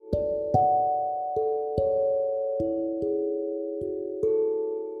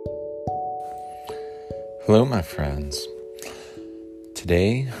Hello, my friends.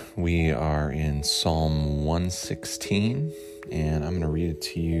 Today we are in Psalm 116, and I'm going to read it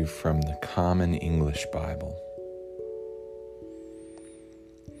to you from the Common English Bible.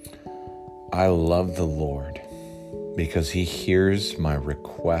 I love the Lord because He hears my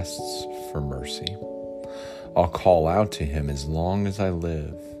requests for mercy. I'll call out to Him as long as I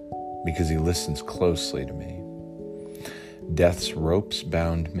live because He listens closely to me. Death's ropes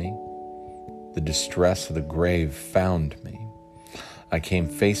bound me. The distress of the grave found me. I came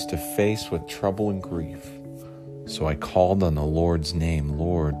face to face with trouble and grief. So I called on the Lord's name.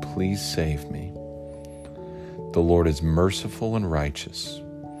 Lord, please save me. The Lord is merciful and righteous.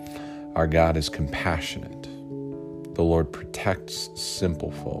 Our God is compassionate. The Lord protects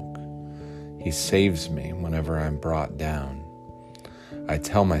simple folk. He saves me whenever I'm brought down. I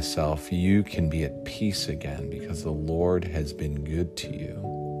tell myself, you can be at peace again because the Lord has been good to you.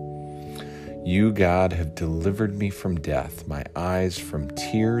 You, God, have delivered me from death, my eyes from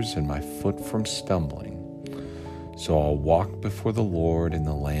tears and my foot from stumbling. So I'll walk before the Lord in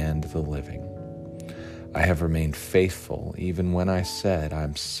the land of the living. I have remained faithful even when I said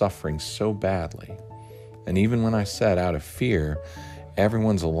I'm suffering so badly. And even when I said out of fear,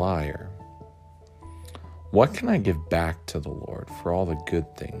 everyone's a liar. What can I give back to the Lord for all the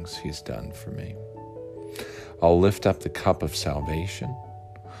good things He's done for me? I'll lift up the cup of salvation.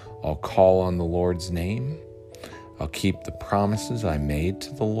 I'll call on the Lord's name. I'll keep the promises I made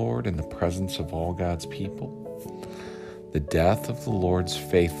to the Lord in the presence of all God's people. The death of the Lord's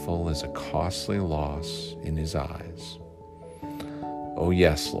faithful is a costly loss in His eyes. Oh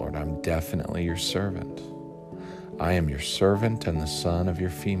yes, Lord, I'm definitely your servant. I am your servant and the son of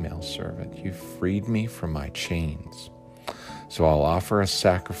your female servant. You freed me from my chains. So I'll offer a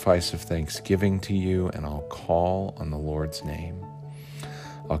sacrifice of thanksgiving to you, and I'll call on the Lord's name.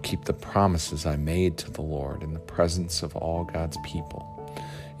 I'll keep the promises I made to the Lord in the presence of all God's people,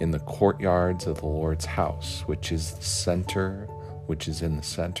 in the courtyards of the Lord's house, which is in the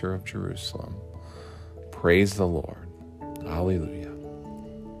center of Jerusalem. Praise the Lord. Hallelujah.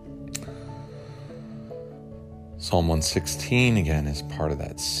 Psalm 116, again, is part of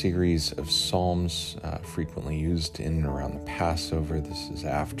that series of psalms frequently used in and around the Passover. This is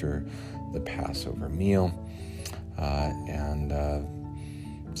after the Passover meal.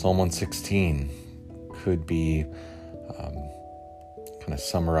 Psalm 116 could be kind of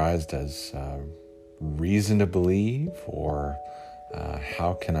summarized as reason to believe, or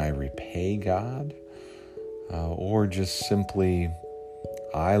how can I repay God, or just simply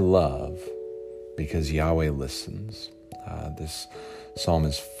I love because Yahweh listens. This psalm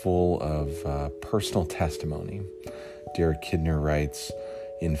is full of personal testimony. Derek Kidner writes,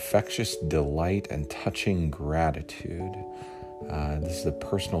 infectious delight and touching gratitude. This is a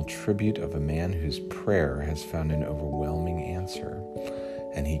personal tribute of a man whose prayer has found an overwhelming answer.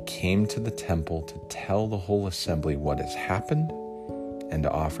 And he came to the temple to tell the whole assembly what has happened and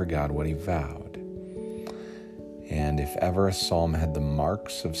to offer God what he vowed. And if ever a psalm had the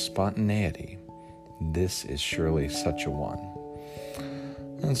marks of spontaneity, this is surely such a one.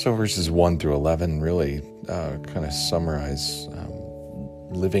 And so verses 1 through 11 really kind of summarize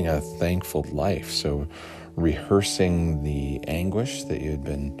living a thankful life. So rehearsing the anguish that you had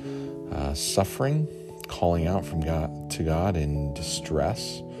been suffering, calling out from God to God in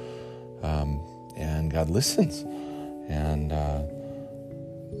distress, and God listens, and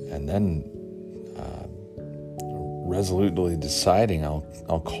then resolutely deciding,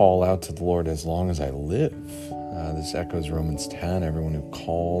 I'll call out to the Lord as long as I live. This echoes Romans 10. Everyone who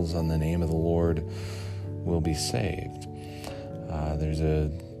calls on the name of the Lord will be saved. There's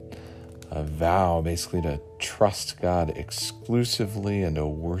a vow basically to trust God exclusively and to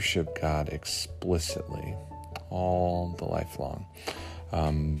worship God explicitly all the life long.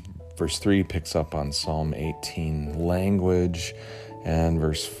 Verse 3 picks up on Psalm 18 language, and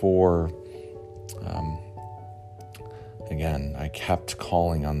verse 4, again, I kept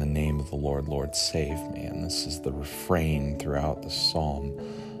calling on the name of the Lord, Lord, save me. And this is the refrain throughout the psalm,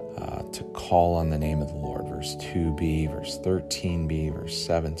 to call on the name of the Lord. Verse 2b, verse 13b, verse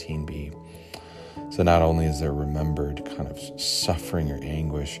 17b. So not only is there remembered kind of suffering or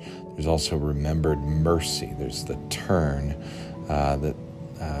anguish, there's also remembered mercy. There's the turn that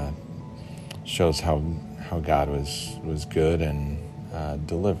shows how God was good and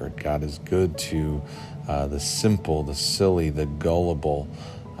delivered. God is good to the simple, the silly, the gullible,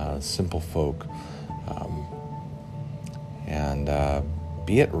 simple folk.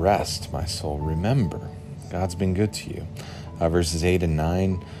 Be at rest, my soul. Remember, God's been good to you. Verses 8 and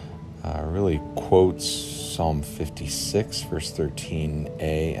 9 really quotes Psalm 56, verse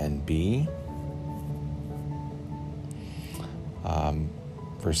 13a and b.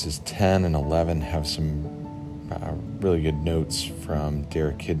 Verses 10 and 11 have some really good notes from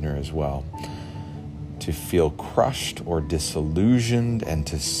Derek Kidner as well. To feel crushed or disillusioned and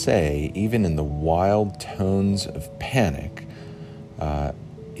to say, even in the wild tones of panic,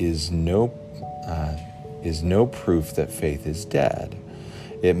 is no proof that faith is dead.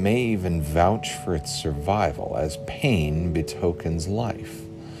 It may even vouch for its survival, as pain betokens life.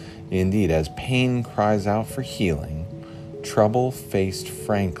 Indeed, as pain cries out for healing, trouble faced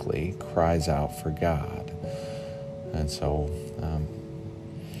frankly cries out for God. And so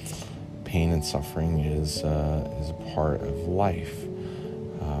pain and suffering is a part of life.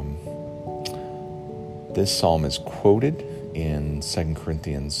 This psalm is quoted in 2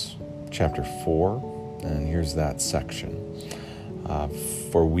 Corinthians chapter 4, and here's that section.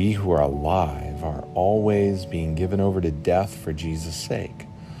 For we who are alive are always being given over to death for Jesus' sake,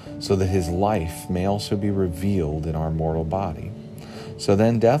 so that his life may also be revealed in our mortal body. So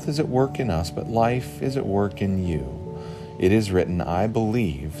then death is at work in us, but life is at work in you. It is written, I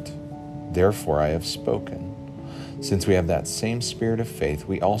believed, therefore I have spoken. Since we have that same spirit of faith,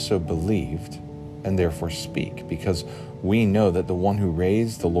 we also believed and therefore speak, because we know that the one who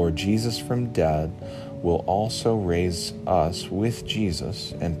raised the Lord Jesus from dead will also raise us with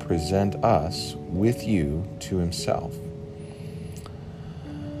Jesus and present us with you to himself.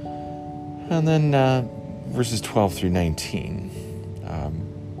 And then verses 12 through 19.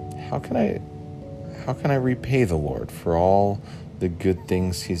 How can I repay the Lord for all the good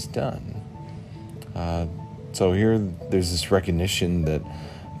things he's done? So here there's this recognition that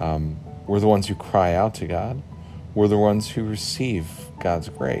we're the ones who cry out to God. We're the ones who receive God's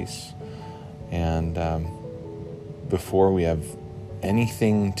grace. And before we have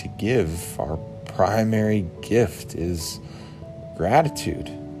anything to give, our primary gift is gratitude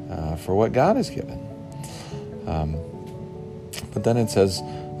for what God has given. But then it says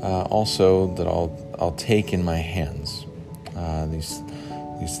also that I'll take in my hands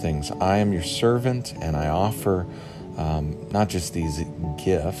these things. I am your servant, and I offer not just these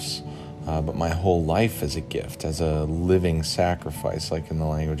gifts, but my whole life as a gift, as a living sacrifice, like in the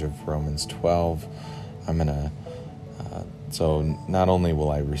language of Romans 12. So not only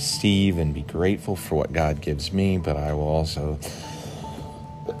will I receive and be grateful for what God gives me, but I will also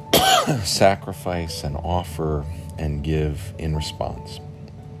sacrifice and offer and give in response.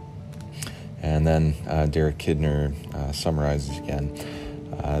 And then Derek Kidner summarizes again,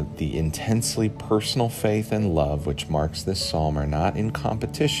 the intensely personal faith and love which marks this psalm are not in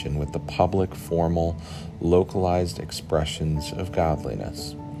competition with the public, formal, localized expressions of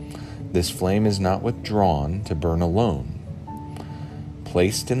godliness. This flame is not withdrawn to burn alone.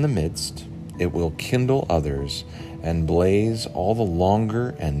 Placed in the midst, it will kindle others and blaze all the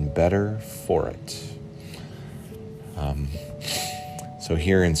longer and better for it. So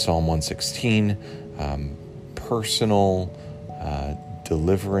here in Psalm 116, personal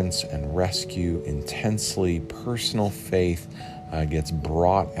deliverance and rescue, intensely personal faith gets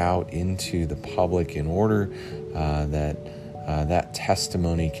brought out into the public in order that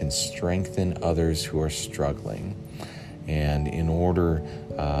testimony can strengthen others who are struggling, and in order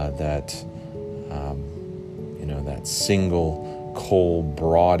that single coal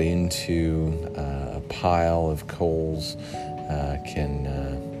brought into a pile of coals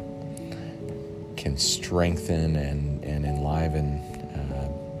can strengthen and enliven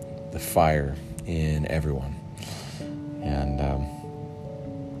the fire in everyone. And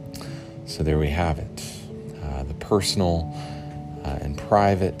so there we have it. The personal and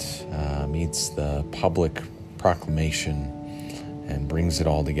private meets the public proclamation and brings it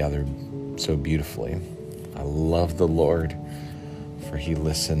all together so beautifully. I love the Lord, for he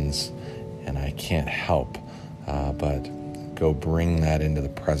listens, and I can't help but go bring that into the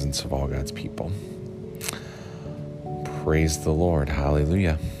presence of all God's people. Praise the Lord.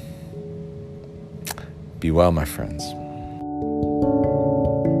 Hallelujah. Be well, my friends.